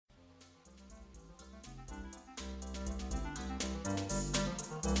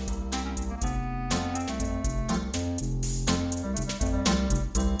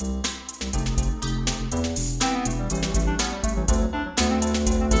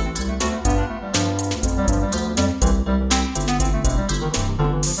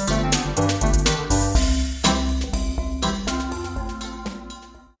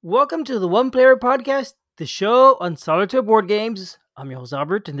Welcome to the One Player Podcast, the show on solitaire board games. I'm your host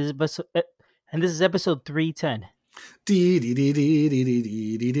Albert, and this is episode 310.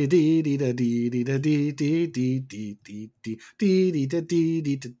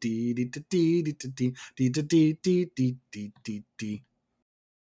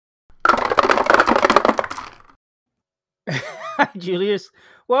 Hi, Julius.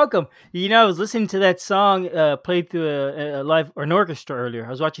 Welcome. I was listening to that song played through a live or an orchestra earlier. I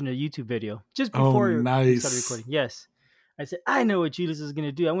was watching a YouTube video just before we started recording. Yes. I said, I know what Julius is going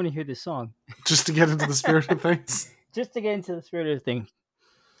to do. I want to hear this song. Just to get into the spirit of things? Just to get into the spirit of things.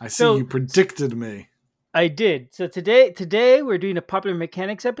 I see you predicted me. I did. So today we're doing a popular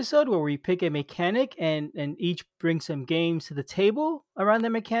mechanics episode where we pick a mechanic and each bring some games to the table around that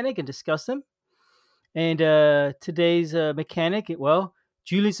mechanic and discuss them. And today's mechanic,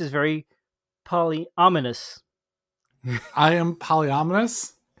 Julius is very polyominous. I am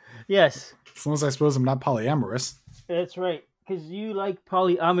polyominous? Yes. As long as I suppose I'm not polyamorous. That's right, because you like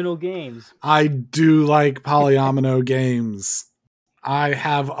polyomino games. I do like polyomino games. I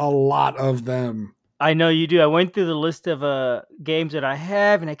have a lot of them. I know you do. I went through the list of games that I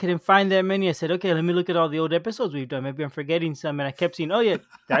have, and I couldn't find that many. I said, okay, let me look at all the old episodes we've done. Maybe I'm forgetting some. And I kept seeing, oh, yeah,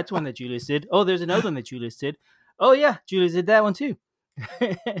 that's one that Julius did. Oh, there's another one that Julius did. Oh, yeah, Julius did that one too.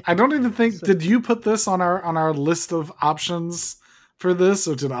 I don't even think, did you put this on our list of options for this,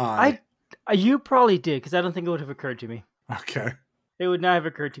 or did I? You probably did, because I don't think it would have occurred to me. Okay. It would not have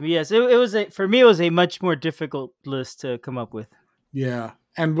occurred to me. Yes, for me, it was a much more difficult list to come up with. Yeah.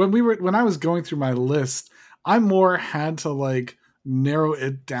 And when I was going through my list, I more had to narrow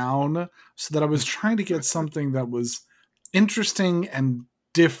it down so that I was trying to get something that was interesting and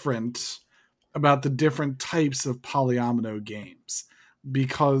different about the different types of polyomino games.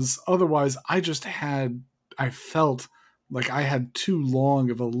 Because otherwise I felt like I had too long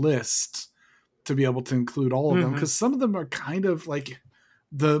of a list to be able to include all of them. Because some of them are kind of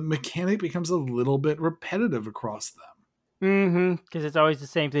the mechanic becomes a little bit repetitive across them. Because it's always the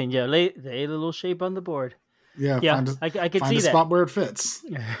same thing. Yeah, lay a little shape on the board. Yeah, I could find see a spot where it fits.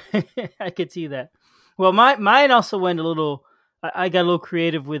 I could see that. Well, mine also went a little. I got a little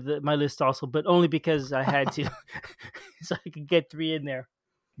creative with my list also, but only because I had to, so I could get 3 in there.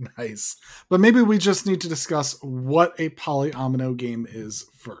 Nice, but maybe we just need to discuss what a polyomino game is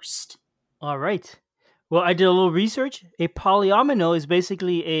first. All right. Well, I did a little research. A polyomino is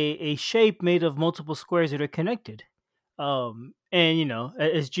basically a shape made of multiple squares that are connected. And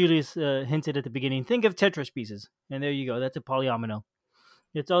as Julius hinted at the beginning, think of Tetris pieces, and there you go. That's a polyomino.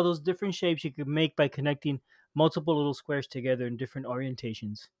 It's all those different shapes you could make by connecting multiple little squares together in different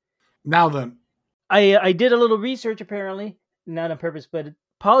orientations. Now then, I did a little research. Apparently, not on purpose, but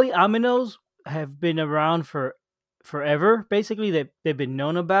polyominoes have been around for forever. Basically, they've been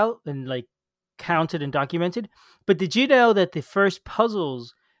known about and counted and documented. But did you know that the first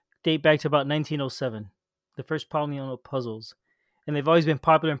puzzles date back to about 1907? The first polyomino puzzles, and they've always been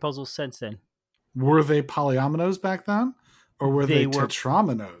popular in puzzles since then. Were they polyominoes back then, or were they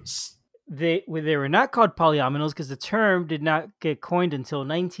tetrominoes? They were not called polyominoes because the term did not get coined until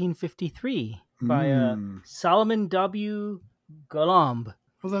 1953 by Solomon W. Golomb.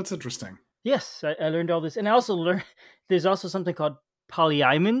 Well, that's interesting. Yes, I learned all this, and I also learned there's also something called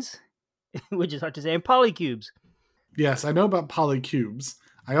polyimines, which is hard to say, and polycubes. Yes, I know about polycubes.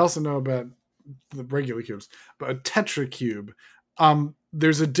 I also know about the regular cubes, but a tetracube.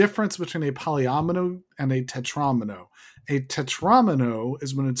 There's a difference between a polyomino and a tetromino. A tetromino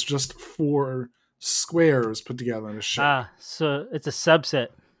is when it's just 4 squares put together in a shape. So it's a subset.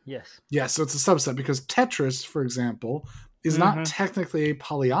 Yes. Yeah, so it's a subset because Tetris, for example, is not technically a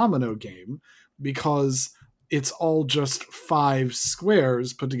polyomino game because it's all just 5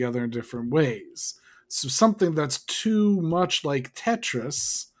 squares put together in different ways. So something that's too much like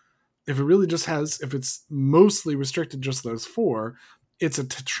Tetris, if it's mostly restricted just those 4, it's a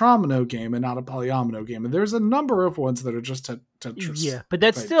tetromino game and not a polyomino game. And there's a number of ones that are just Tetris. Yeah, but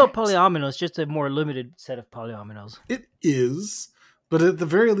that's still games. Polyomino. It's just a more limited set of polyominoes. It is, but at the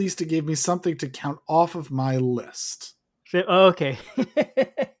very least, it gave me something to count off of my list. Okay.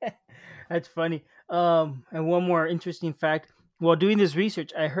 That's funny. And one more interesting fact. While doing this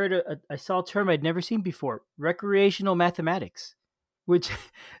research, I saw a term I'd never seen before, recreational mathematics. Which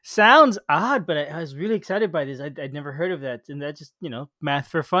sounds odd, but I was really excited by this. I'd never heard of that. And that's just, math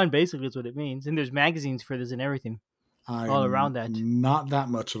for fun, basically, is what it means. And there's magazines for this and everything all around that. Not that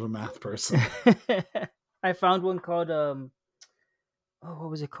much of a math person. I found one called, what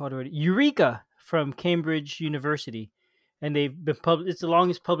was it called already? Eureka from Cambridge University. And they've been it's the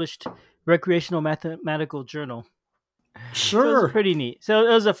longest published recreational mathematical journal. So it was Sure. pretty neat. So it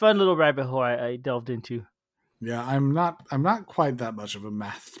was a fun little rabbit hole I delved into. Yeah, I'm not quite that much of a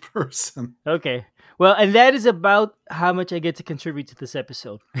math person. Okay. Well, and that is about how much I get to contribute to this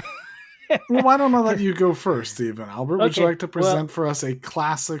episode. Well, why don't I let you go first, Stephen? Albert, would you Okay. like to Well, present for us a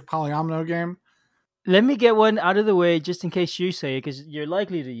classic Polyomino game? let me get one out of the way just in case you say it, because you're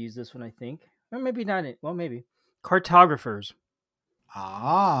likely to use this one, I think. Or maybe not. Well, maybe. Cartographers.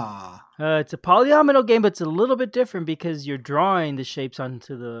 Ah. It's a polyomino game, but it's a little bit different because you're drawing the shapes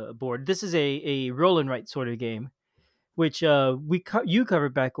onto the board. This is a roll and write sort of game, which you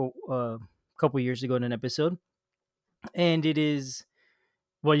covered back a couple years ago in an episode, and it is,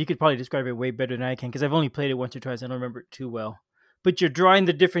 well, you could probably describe it way better than I can because I've only played it once or twice. I don't remember it too well. But you're drawing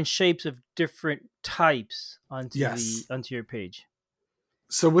the different shapes of different types Yes. onto your page.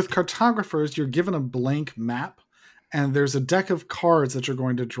 So with cartographers, you're given a blank map, and there's a deck of cards that you're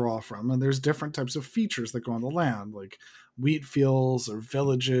going to draw from, and there's different types of features that go on the land, like wheat fields or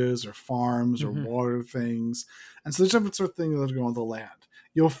villages or farms or Hmm. water things. And so there's different sort of things that go on the land.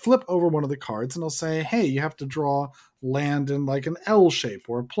 You'll flip over one of the cards and it'll say, hey, you have to draw land in like an L shape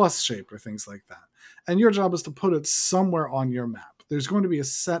or a plus shape or things like that. And your job is to put it somewhere on your map. There's going to be a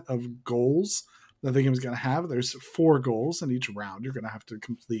set of goals that the game is going to have. There's 4 goals in each round you're going to have to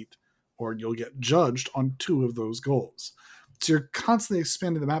complete, or you'll get judged on 2 of those goals. So you're constantly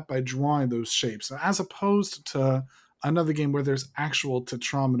expanding the map by drawing those shapes. So as opposed to another game where there's actual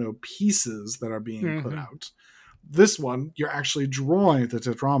tetromino pieces that are being put Hmm. out, this one, you're actually drawing the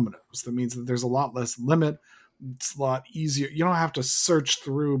tetrominoes. That means that there's a lot less limit. It's a lot easier. You don't have to search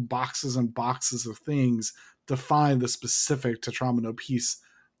through boxes and boxes of things to find the specific tetromino piece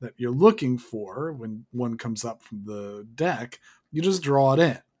that you're looking for when one comes up from the deck. You just draw it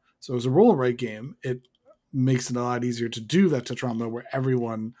in. So as a roll and write game, it makes it a lot easier to do that tetromino where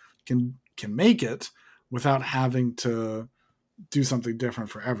everyone can make it without having to do something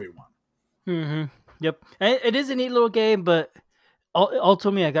different for everyone. Hmm. Yep. And it is a neat little game, but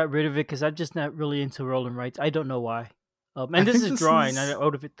ultimately I got rid of it because I'm just not really into roll and writes. I don't know why. I And this think is this drawing. I is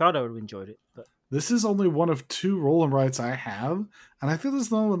would have thought I would have enjoyed it, but This is only one of 2 roll and writes I have, and I feel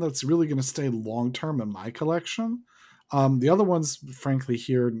there's no one that's really going to stay long term in my collection. The other one's, frankly,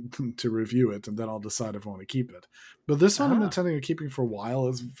 here to review it, and then I'll decide if I want to keep it. But this one I'm ah, intending on keeping for a while.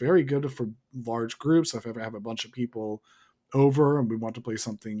 It's very good for large groups. If I ever have a bunch of people over and we want to play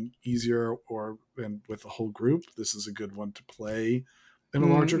something easier or and with the whole group, this is a good one to play in a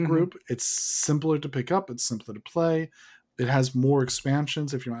larger mm-hmm. group. It's simpler to pick up. It's simpler to play. It has more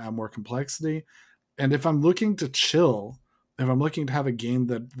expansions if you want to add more complexity. And if I'm looking to chill, if I'm looking to have a game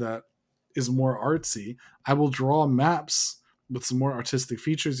that is more artsy, I will draw maps with some more artistic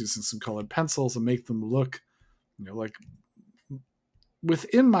features using some colored pencils and make them look, like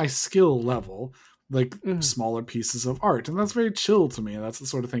within my skill level, like Mm-hmm. smaller pieces of art. And that's very chill to me. And that's the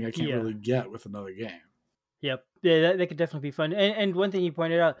sort of thing I can't Yeah. really get with another game. Yep. Yeah, that could definitely be fun. And one thing you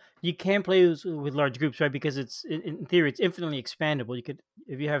pointed out, you can play this with large groups, right? Because it's in theory, it's infinitely expandable. You could,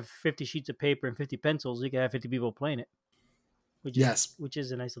 if you have 50 sheets of paper and 50 pencils, you could have 50 people playing it, Yes, which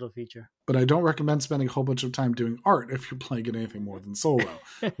is a nice little feature. but I don't recommend spending a whole bunch of time doing art if you're playing it anything more than solo.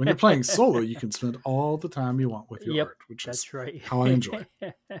 When you're playing solo, you can spend all the time you want with your Yep, art, which is that's right. how I enjoy.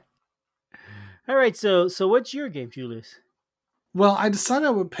 All right, so what's your game, Julius? Well, I decided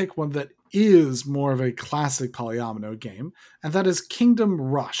I would pick one that is more of a classic Polyomino game, and that is Kingdom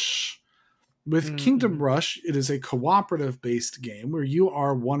Rush. With Mm-hmm. Kingdom Rush, it is a cooperative based game where you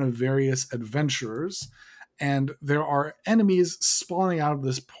are one of various adventurers, and there are enemies spawning out of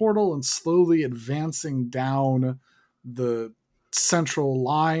this portal and slowly advancing down the central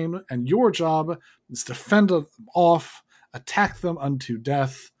line. And your job is to fend them off, attack them unto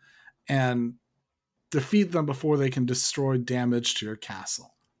death, and defeat them before they can destroy damage to your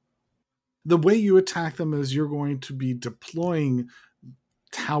castle. The way you attack them is you're going to be deploying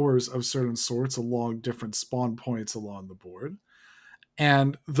towers of certain sorts along different spawn points along the board.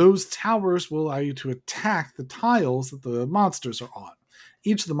 And those towers will allow you to attack the tiles that the monsters are on.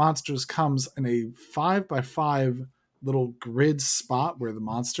 Each of the monsters comes in a 5x5 little grid spot where the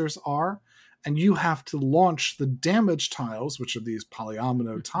monsters are. And you have to launch the damage tiles, which are these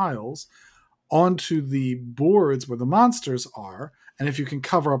polyomino tiles, onto the boards where the monsters are. And if you can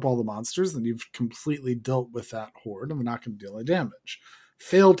cover up all the monsters, then you've completely dealt with that horde and they're not going to deal any damage.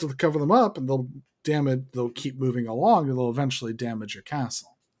 Fail to cover them up and they'll keep moving along and they'll eventually damage your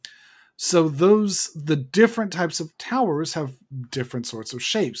castle. So the different types of towers have different sorts of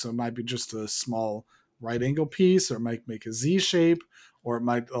shapes. So it might be just a small right angle piece, or it might make a Z shape, or it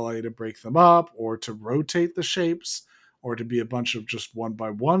might allow you to break them up, or to rotate the shapes, or to be a bunch of just one by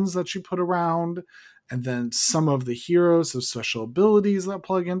ones that you put around. And then some of the heroes have special abilities that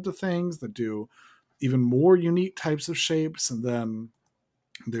plug into things that do even more unique types of shapes. And then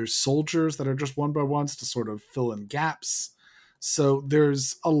there's soldiers that are just one by ones to sort of fill in gaps. So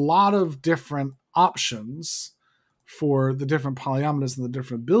there's a lot of different options for the different polyominoes and the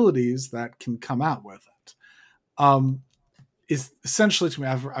different abilities that can come out with it. Is essentially, to me,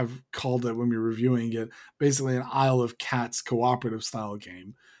 I've called it when we were reviewing it, basically an Isle of Cats cooperative style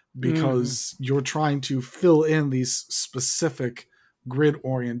game, Mm-hmm. because you're trying to fill in these specific grid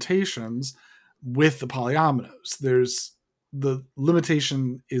orientations with the polyominoes. There's the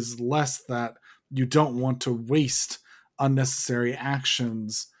limitation is less that you don't want to waste unnecessary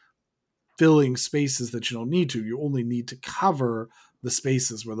actions filling spaces that you don't need to. You only need to cover the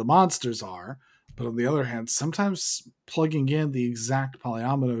spaces where the monsters are. But on the other hand, sometimes plugging in the exact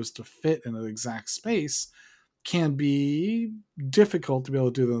polyominoes to fit in an exact space can be difficult to be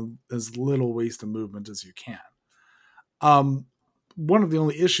able to do them as little waste of movement as you can. Um, One of the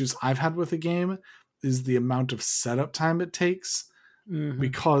only issues I've had with the game is the amount of setup time it takes, Mm-hmm.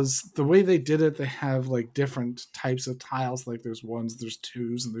 because the way they did it, they have like different types of tiles. Like there's ones, there's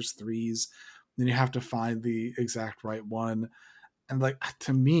twos, and there's threes. Then you have to find the exact right one. And like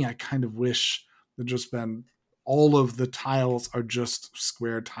to me, I kind of wish there'd just been all of the tiles are just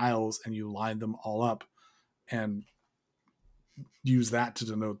square tiles, and you line them all up and use that to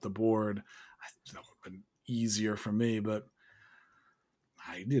denote the board. That would have been easier for me, but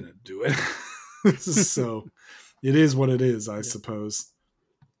I didn't do it. So it is what it is, I Yeah. suppose.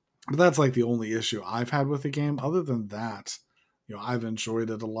 But that's like the only issue I've had with the game. Other than that, I've enjoyed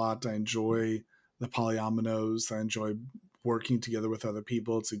it a lot. I enjoy the polyominoes. I enjoy working together with other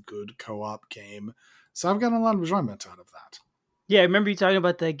people. It's a good co-op game. So I've gotten a lot of enjoyment out of Yeah, I remember you talking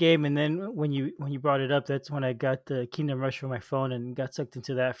about that game, and then when you brought it up, that's when I got the Kingdom Rush for my phone and got sucked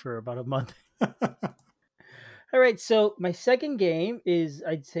into that for about a month. that. All right, so my second game is,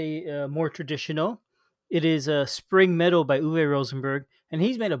 I'd say, more traditional. It is Spring Meadow by Uwe Rosenberg, and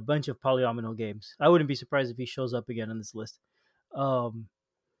he's made a bunch of polyomino games. I wouldn't be surprised if he shows up again on this list. Um,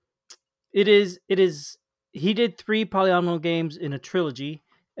 it is he did three polyomino games in a trilogy,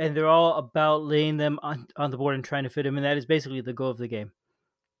 and they're all about laying them on the board and trying to fit them, and that is basically the goal of the game.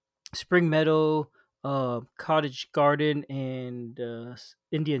 Spring Meadow, Cottage Garden, and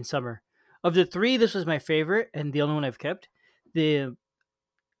Indian Summer. Of the three, this was my favorite and the only one I've kept. The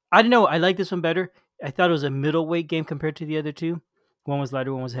I don't know, I like this one better. I thought it was a middleweight game compared to the other two. One was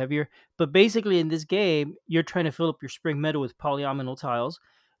lighter, one was heavier. But basically, in this game, you're trying to fill up your Spring Meadow with polyomino tiles.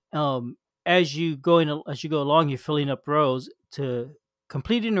 Um, as you go along, you're filling up rows to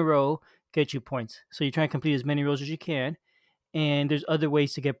completing a row get you points. So you try and complete as many rows as you can, and there's other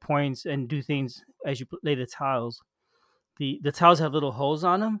ways to get points and do things as you lay the tiles. The tiles have little holes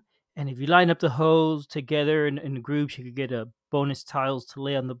on them, and if you line up the holes together in groups, you could get a bonus tiles to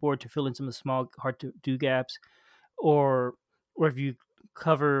lay on the board to fill in some of the small hard to do gaps, or or if you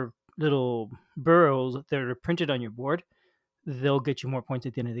cover little burrows that are printed on your board, they'll get you more points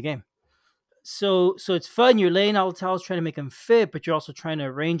at the end of the game. So it's fun. You're laying all the tiles, trying to make them fit, but you're also trying to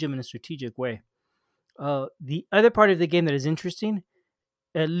arrange them in a strategic way. The other part of the game that is interesting,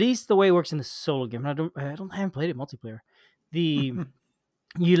 at least the way it works in the solo game. I haven't played it multiplayer. The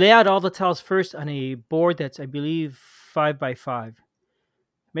You lay out all the tiles first on a board that's, I believe, 5 by 5.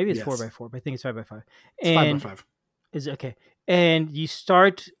 Maybe it's four Yes, by four, but I think it's 5 by 5. it's 5 by And 5. is okay. And you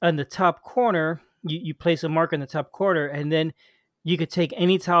start on the top corner. You place a mark on the top corner, and then you could take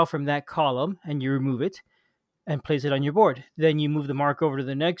any tile from that column and you remove it and place it on your board. Then you move the mark over to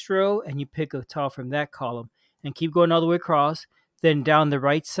the next row and you pick a tile from that column and keep going all the way across, then down the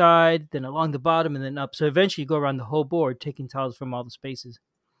right side, then along the bottom, and then up. So eventually you go around the whole board taking tiles from all the spaces.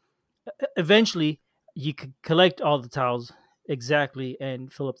 Eventually you could collect all the tiles exactly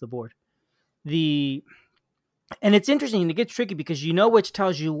and fill up the board. The And it's interesting, it gets tricky because you know which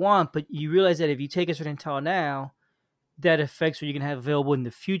tiles you want, but you realize that if you take a certain tile now, that affects what you can have available in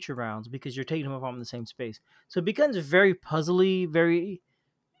the future rounds because you're taking them from the same space. So it becomes very puzzly, very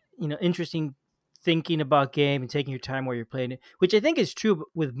interesting thinking about game and taking your time while you're playing it, which I think is true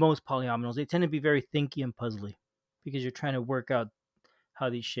with most polyominoes. They tend to be very thinky and puzzly because you're trying to work out how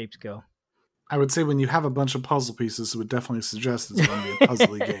these shapes go. I would say when you have a bunch of puzzle pieces, it would definitely suggest it's going to be a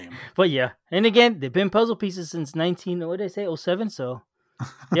puzzly game. But yeah, and again, they've been puzzle pieces since 19. What did I say? 07. So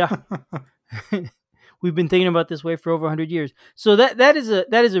yeah, we've been thinking about this way for over 100 years. So that is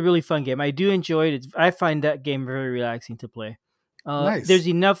a really fun game. I do enjoy it. I find that game very relaxing to play. There's Nice.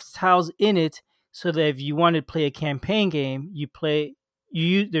 enough tiles in it so that if you want to play a campaign game,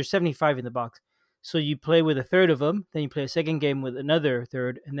 there's 75 in the box. So you play with a third of them, then you play a second game with another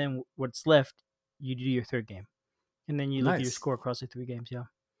third, and then what's left you do your third game, and then you look at your Nice. score across the 3 games. Yeah,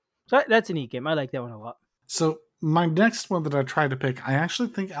 so that's a neat game. I like that one a lot. So my next one that I tried to pick, I actually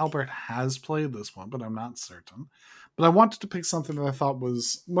think Albert has played this one, but I'm not certain. But I wanted to pick something that I thought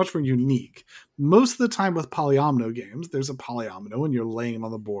was much more unique. Most of the time with polyomino games, there's a polyomino and you're laying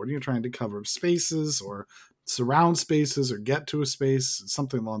on the board and you're trying to cover spaces or surround spaces or get to a space,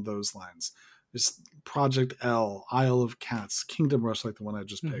 something along those lines. There's Project L, Isle of Cats, Kingdom Rush, like the one I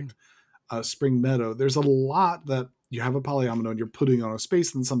just Mm-hmm. picked, Spring Meadow. There's a lot that you have a polyomino and you're putting on a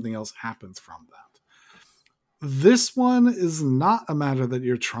space and something else happens from that. This one is not a matter that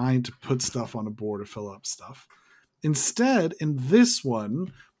you're trying to put stuff on a board or fill up stuff. Instead, in this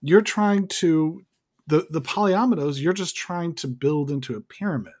one, you're trying to the polyominoes, you're just trying to build into a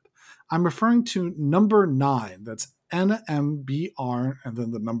pyramid. I'm referring to number 9. That's NMBR and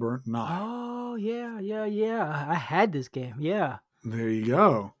then the number 9. Oh yeah, yeah, yeah. I had this game. Yeah, There you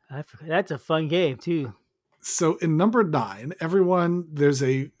go. that's a fun game too. So in number 9, everyone, there's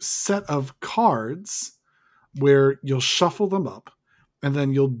a set of cards where you'll shuffle them up and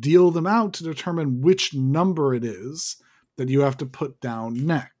then you'll deal them out to determine which number it is that you have to put down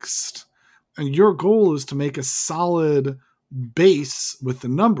next. And your goal is to make a solid base with the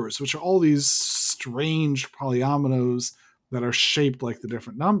numbers, which are all these strange polyominoes that are shaped like the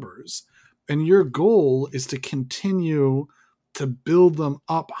different numbers. And your goal is to continue to build them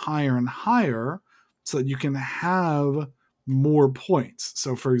up higher and higher so that you can have more points.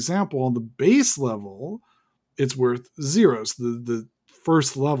 So, for example, on the base level, it's worth 0. So the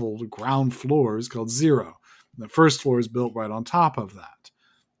first level, the ground floor, is called 0. And the first floor is built right on top of that.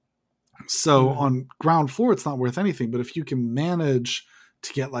 So on ground floor, it's not worth anything. But if you can manage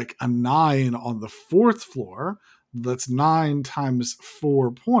to get like a 9 on the 4th floor, that's 9 times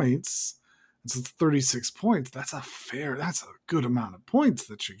 4 points. So it's 36 points. That's a good amount of points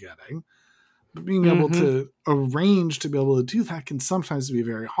that you're getting. But being able to arrange to be able to do that can sometimes be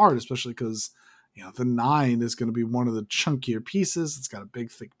very hard, especially because the 9 is going to be one of the chunkier pieces. It's got a big,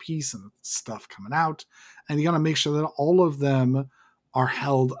 thick piece and stuff coming out. And you got to make sure that all of them are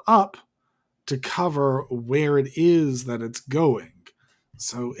held up to cover where it is that it's going.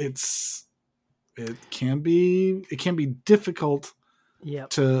 So it can be difficult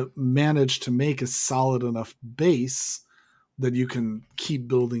to manage to make a solid enough base that you can keep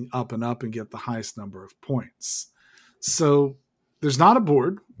building up and get the highest number of points. So there's not a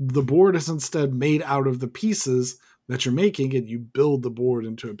board. The board is instead made out of the pieces that you're making, and you build the board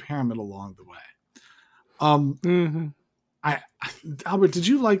into a pyramid along the way. Albert, did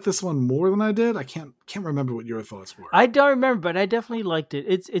you like this one more than I did? I can't remember what your thoughts were. I don't remember, but I definitely liked it.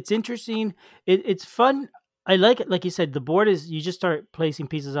 It's interesting. It's fun. I like it. Like you said, the board is, you just start placing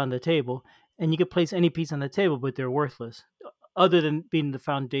pieces on the table, and you can place any piece on the table, but they're worthless, other than being the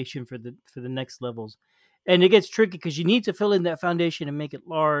foundation for the next levels. And it gets tricky because you need to fill in that foundation and make it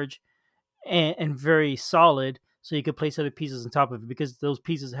large and very solid, so you can place other pieces on top of it. Because those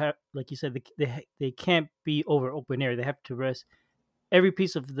pieces have, like you said, they can't be over open air. They have to rest. Every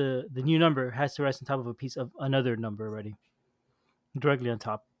piece of the new number has to rest on top of a piece of another number already, directly on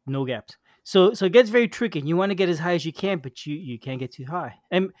top, no gaps. So it gets very tricky. You want to get as high as you can, but you can't get too high.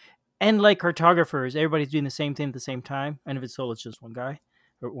 And like cartographers, everybody's doing the same thing at the same time. And if it's solo, it's just one guy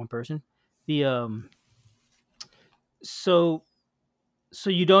or one person. So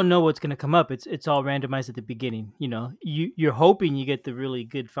you don't know what's going to come up. It's all randomized at the beginning. You're hoping you get the really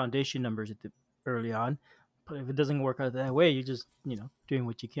good foundation numbers at the early on, but if it doesn't work out that way, you're just doing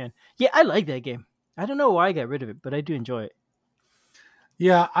what you can. Yeah, I like that game. I don't know why I got rid of it, but I do enjoy it.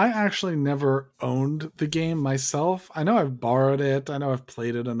 Yeah, I actually never owned the game myself. I know I've borrowed it. I know I've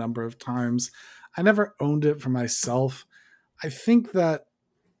played it a number of times. I never owned it for myself. I think that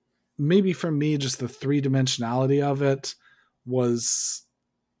maybe for me, just the 3-dimensionality of it was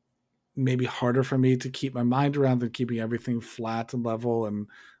maybe harder for me to keep my mind around than keeping everything flat and level and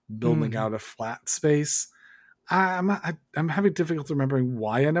building out a flat space. I'm having difficulty remembering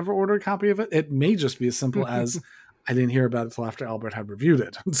why I never ordered a copy of it. It may just be as simple as I didn't hear about it until after Albert had reviewed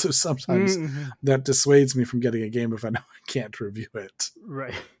it. So sometimes that dissuades me from getting a game if I know I can't review it.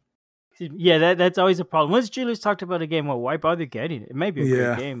 Right. Yeah, that's always a problem. Once Julius talked about a game, well, why bother getting it? It might be a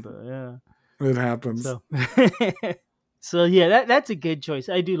great game, but yeah. It happens. So yeah, that's a good choice.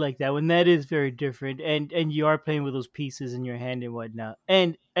 I do like that one. That is very different, and you are playing with those pieces in your hand and whatnot,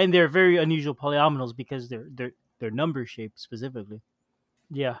 and they're very unusual polyominoes because they're number shaped specifically.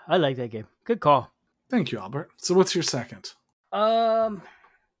 Yeah, I like that game. Good call. Thank you, Albert. So what's your second?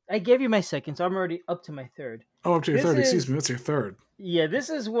 I gave you my second, so I'm already up to my third. Oh, up to your third. Excuse me. What's your third? Yeah, this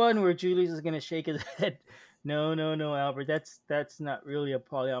is one where Julius is going to shake his head No, no, no, Albert. That's not really a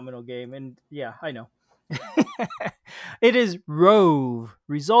polyomino game. And yeah, I know. It is Rove,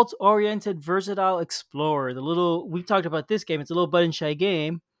 results oriented versatile explorer. The little we talked about this game. It's a little button shy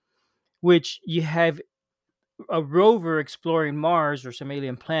game, which you have a rover exploring Mars or some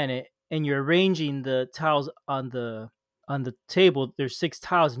alien planet, and you're arranging the tiles on the table. There's six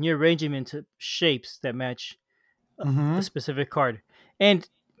tiles, and you're arranging them into shapes that match a Mm-hmm. specific card. And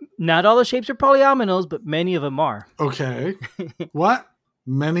not all the shapes are polyominoes, but many of them are. Okay. What?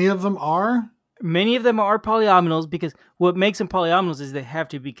 Many of them are? Many of them are polyominoes because what makes them polyominoes is they have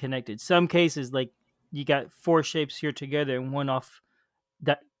to be connected. Some cases, like you got four shapes here together and one off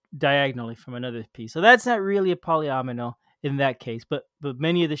di- diagonally from another piece. So that's not really a polyomino in that case. But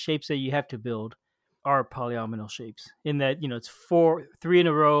many of the shapes that you have to build are polyomino shapes. In that it's three in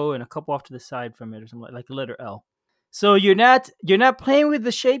a row and a couple off to the side from it or something like the letter L. So you're not playing with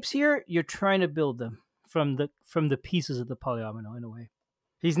the shapes here. You're trying to build them from the pieces of the polyomino in a way.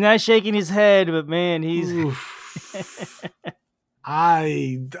 He's not shaking his head, but man, he's Oof.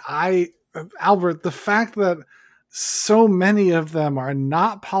 I, Albert, the fact that so many of them are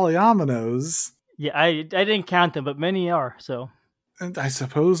not polyominoes, yeah. I didn't count them, but many are. So and I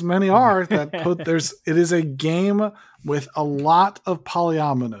suppose many are, it is a game with a lot of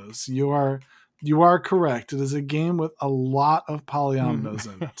polyominoes. You are correct. It is a game with a lot of polyominoes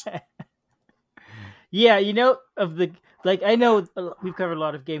in it. yeah, of the like I know we've covered a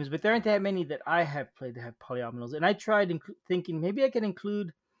lot of games, but there aren't that many that I have played that have polyominoes. And I tried thinking maybe I could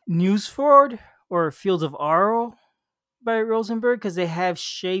include Newsford or Fields of Arle by Rosenberg because they have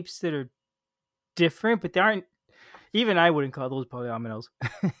shapes that are different, but they aren't. Even I wouldn't call those polyominoes.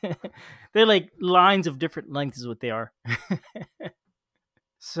 They're like lines of different lengths, is what they are.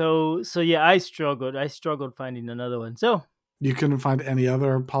 So yeah, I struggled. I struggled finding another one. So You couldn't find any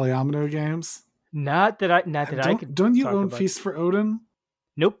other polyomino games? not that I could Don't you talk own about. Feast for Odin?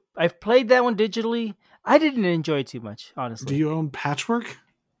 Nope, I've played that one digitally. I didn't enjoy it too much, Do honestly. you own Patchwork?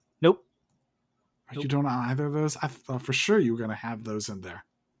 Nope, You nope. don't own either of those? I thought for sure you were going to have those in there.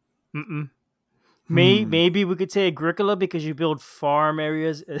 Mm-mm. Hmm. Maybe we could say Agricola because you build farm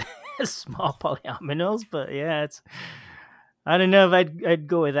areas as small polyominoes, but yeah, it's. I don't know if I'd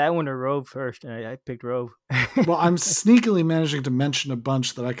go with that one or Rove first, and I picked Rove. Well, I'm sneakily managing to mention a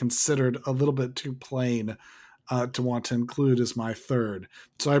bunch that I considered a little bit too plain to want to include as my third.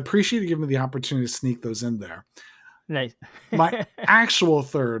 So I appreciate you giving me the opportunity to sneak those in there. Nice. My actual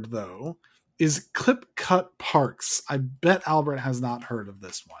third, though, is Clip Cut Parks. I bet Albert has not heard of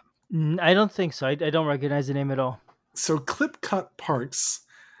this one. I don't think so. I don't recognize the name at all. So Clip Cut Parks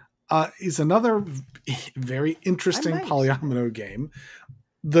is another very I interesting might have seen it. polyomino game.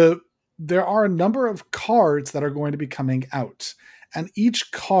 There are a number of cards that are going to be coming out, and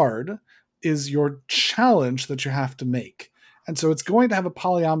each card is your challenge that you have to make. And so it's going to have a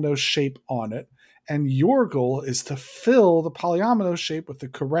polyomino shape on it, and your goal is to fill the polyomino shape with the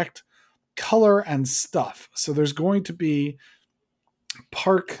correct color and stuff. So there's going to be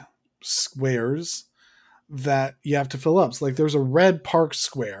park squares that you have to fill up. So like there's a red park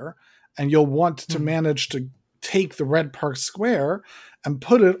square, and you'll want to Mhm. manage to take the red park square and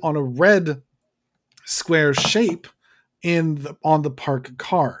put it on a red square shape on the park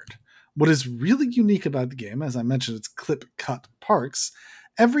card. What is really unique about the game, as I mentioned, it's clip cut parks.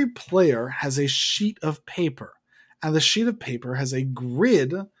 Every player has a sheet of paper, and the sheet of paper has a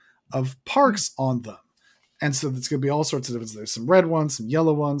grid of parks on them. And so there's going to be all sorts of different. There's some red ones, some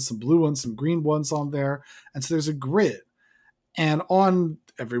yellow ones, some blue ones, some green ones on there. And so there's a grid. And on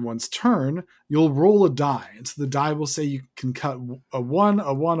everyone's turn, you'll roll a die. And so the die will say you can cut a one,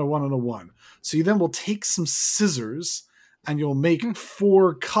 a one, a one, and a one. So you then will take some scissors and you'll make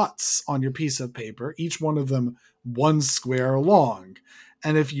four cuts on your piece of paper, each one of them one square long.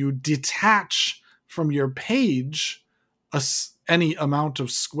 And if you detach from your page any amount of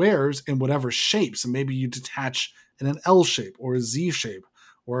squares in whatever shape, so maybe you detach in an L shape or a Z shape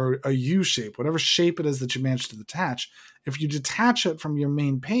or a U shape, whatever shape it is that you manage to detach, if you detach it from your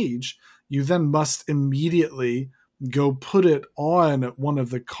main page, you then must immediately go put it on one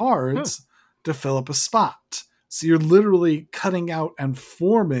of the Hmm. cards to fill up a spot. So you're literally cutting out and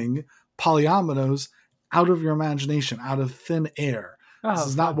forming polyominoes out of your imagination, out of thin air. This Oh,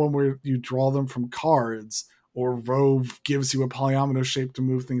 is not fun. one where you draw them from cards or Rove gives you a polyomino shape to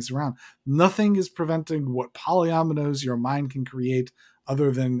move things around. Nothing is preventing what polyominoes your mind can create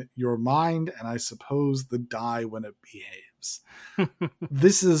other than your mind and I suppose the die when it behaves.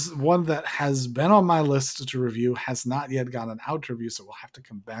 This is one that has been on my list to review, has not yet gotten out to review, so we'll have to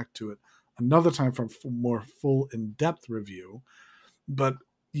come back to it another time for a more full in-depth review. But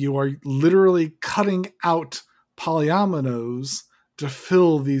you are literally cutting out polyominoes to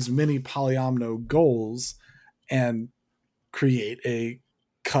fill these mini polyomino goals and create a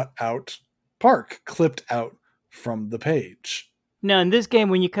cut out park clipped out from the page. Now in this game,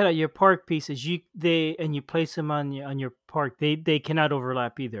 when you cut out your park pieces, you place them on your park, they cannot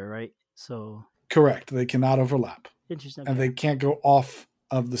overlap either, right? So Correct. They cannot overlap interesting. and Okay. they can't go off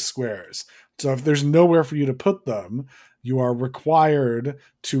of the squares. So if there's nowhere for you to put them, you are required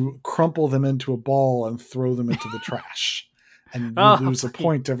to crumple them into a ball and throw them into the trash. And you Oh, lose a funny.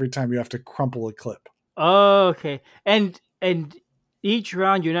 point every time you have to crumple a clip. Oh, okay. And each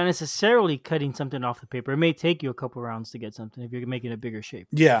round, you're not necessarily cutting something off the paper. It may take you a couple rounds to get something if you're making a bigger shape.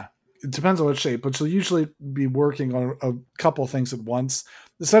 Yeah, it depends on what shape, but you'll usually be working on a couple things at once,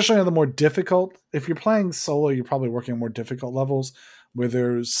 especially on the more difficult. If you're playing solo, you're probably working on more difficult levels where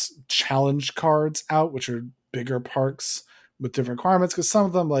there's challenge cards out, which are bigger parks with different requirements, because some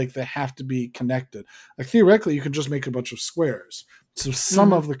of them, like, they have to be connected. Like, theoretically, you can just make a bunch of squares. So some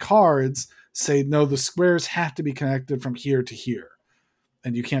Mm-hmm. of the cards say, no, the squares have to be connected from here to here,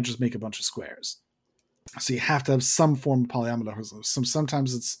 and you can't just make a bunch of squares. So you have to have some form of polyomino.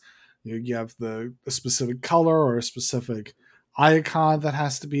 Sometimes it's you have a specific color or a specific icon that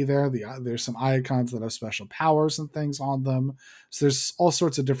has to be there. There's some icons that have special powers and things on them. So there's all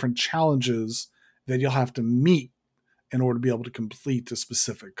sorts of different challenges that you'll have to meet in order to be able to complete a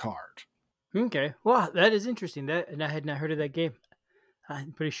specific card. Okay. Wow, that is interesting. And I had not heard of that game.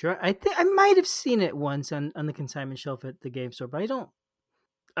 I'm pretty sure. I think I might have seen it once on the consignment shelf at the game store, but I don't.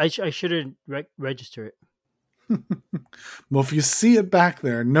 I shouldn't register it. Well, if you see it back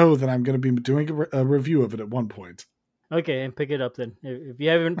there, know that I'm going to be doing a review of it at one point. Okay, and pick it up then if you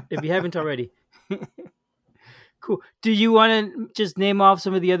haven't already. Cool. Do you want to just name off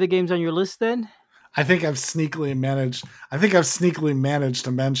some of the other games on your list then? I think I've sneakily managed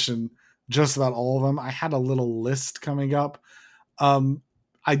to mention just about all of them. I had a little list coming up.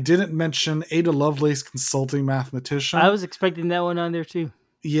 I didn't mention Ada Lovelace Consulting Mathematician. I was expecting that one on there too.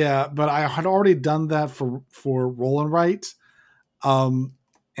 Yeah, but I had already done that for Roll and Write. And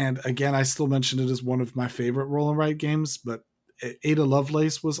again, I still mentioned it as one of my favorite Roll and Write games, but Ada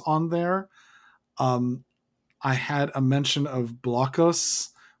Lovelace was on there. I had a mention of Blockos,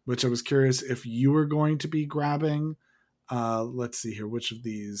 which I was curious if you were going to be grabbing. Let's see here. Which of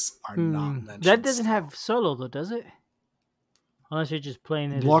these are not mentioned? That doesn't have solo though, does it? Unless you're just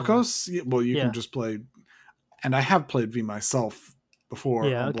playing it. Blockos? Well, you Yeah. can just play. And I have played V myself before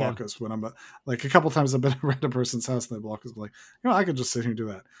Yeah, on okay. Blockos when I'm like a couple times I've been at a random person's house and they Blockos, like, I could just sit here and do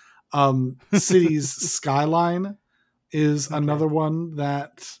that. Cities Skyline is another one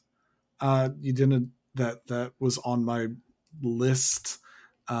that you didn't that was on my list.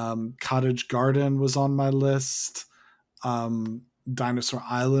 Cottage Garden was on my list. Dinosaur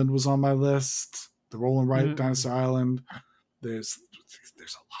Island was on my list. The Roll and Write Dinosaur Island. There's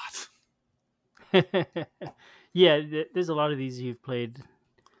a lot. Yeah, there's a lot of these you've played.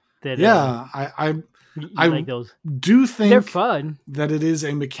 That I like those. Do think they're fun. That it is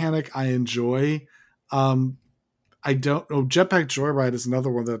a mechanic I enjoy. I don't know. Jetpack Joyride is another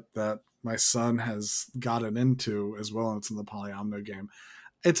one that my son has gotten into as well, and it's in the Polyomino game.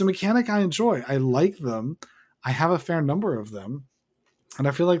 It's a mechanic I enjoy. I like them. I have a fair number of them, and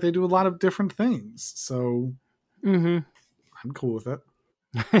I feel like they do a lot of different things. So I'm cool with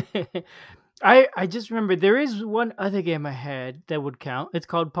it. I just remember there is one other game I had that would count. It's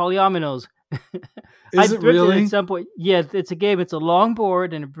called Polyominoes. Is it really? At some point, yeah, it's a game. It's a long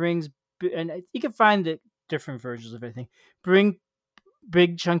board, and it brings, and you can find the different versions of everything. Bring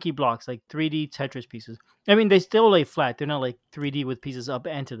big chunky blocks like 3D Tetris pieces. I mean, they still lay flat. They're not like 3D with pieces up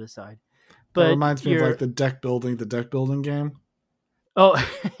and to the side. But that reminds me of like the deck building game. Oh,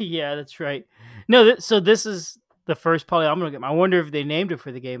 yeah, that's right. No, so this is the first polyomino game. I wonder if they named it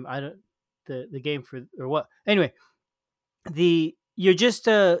for the game. I don't the game for or what. Anyway, you're just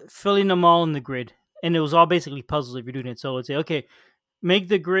filling them all in the grid, and it was all basically puzzles if you're doing it. So let's say, okay, make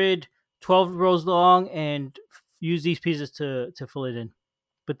the grid 12 rows long and use these pieces to fill it in.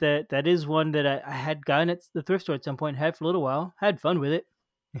 But that is one that I had gotten at the thrift store at some point, had for a little while, had fun with it.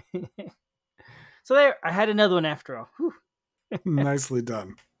 So there, I had another one after all. Whew. Nicely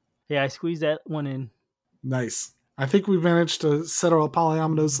done. Yeah, I squeezed that one in. Nice. I think we managed to set our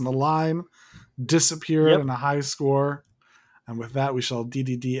polyominoes in a line, disappear in a high score, and with that, we shall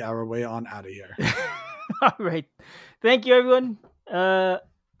DDD our way on out of here. All right. Thank you, everyone.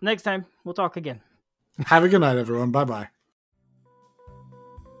 Next time, we'll talk again. Have a good night, everyone. Bye-bye.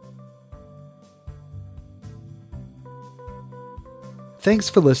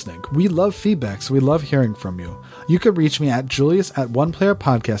 Thanks for listening. We love feedback, so we love hearing from you. You can reach me at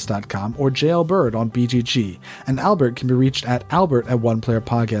julius@oneplayerpodcast.com or JLBird on BGG, and Albert can be reached at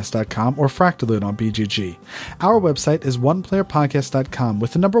albert@oneplayerpodcast.com or Fractalune on BGG. Our website is oneplayerpodcast.com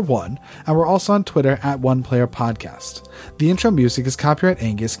with the number 1, and we're also on Twitter at oneplayerpodcast. The intro music is copyright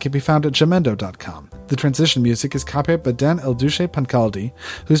Angus, can be found at jamendo.com. The transition music is copyright by Dan Elduce Pancaldi,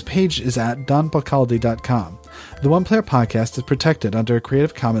 whose page is at donpancaldi.com. The One Player Podcast is protected under a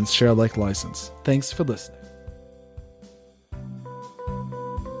Creative Commons share-alike license. Thanks for listening.